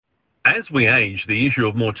As we age, the issue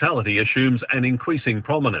of mortality assumes an increasing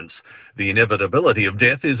prominence. The inevitability of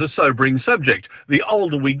death is a sobering subject. The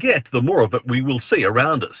older we get, the more of it we will see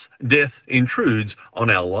around us. Death intrudes on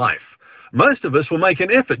our life. Most of us will make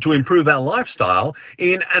an effort to improve our lifestyle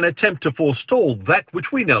in an attempt to forestall that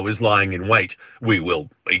which we know is lying in wait. We will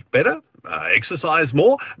eat better, exercise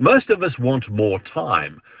more. Most of us want more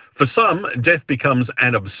time. For some, death becomes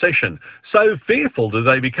an obsession. So fearful do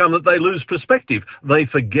they become that they lose perspective. They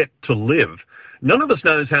forget to live. None of us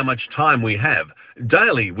knows how much time we have.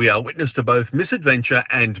 Daily, we are witness to both misadventure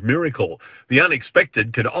and miracle. The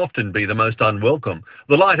unexpected can often be the most unwelcome.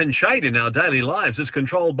 The light and shade in our daily lives is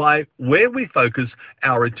controlled by where we focus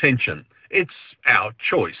our attention. It's our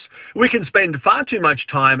choice. We can spend far too much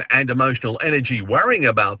time and emotional energy worrying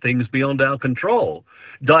about things beyond our control.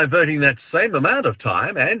 Diverting that same amount of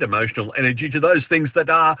time and emotional energy to those things that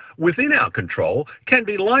are within our control can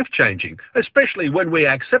be life-changing, especially when we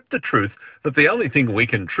accept the truth that the only thing we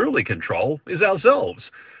can truly control is ourselves.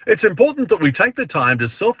 It's important that we take the time to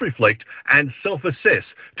self-reflect and self-assess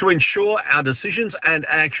to ensure our decisions and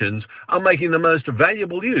actions are making the most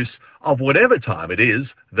valuable use of whatever time it is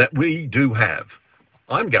that we do have.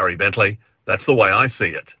 I'm Gary Bentley. That's the way I see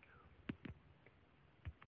it.